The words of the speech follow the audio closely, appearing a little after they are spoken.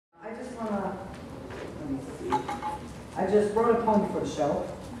wanna, let me see. I just wrote a poem for the show.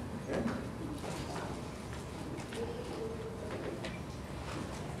 Okay.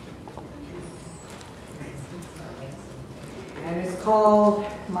 And it's called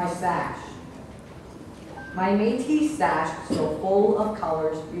My Sash. My Metis sash, so full of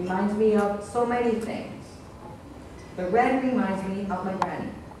colors, reminds me of so many things. The red reminds me of my granny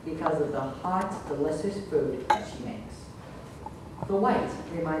because of the hot, delicious food that she makes. The white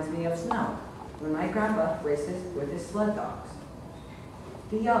reminds me of snow when my grandpa races with his sled dogs.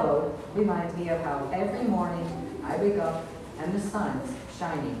 The yellow reminds me of how every morning I wake up and the sun's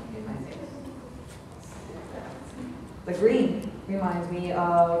shining in my face. The green reminds me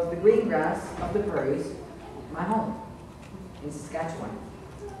of the green grass of the prairies, my home in Saskatchewan.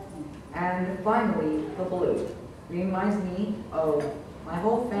 And finally, the blue reminds me of my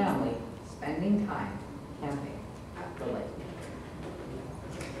whole family spending time camping at the lake.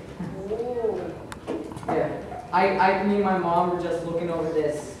 Yeah, me and my mom were just looking over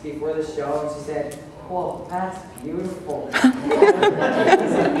this before the show, and she said, "Whoa, that's beautiful."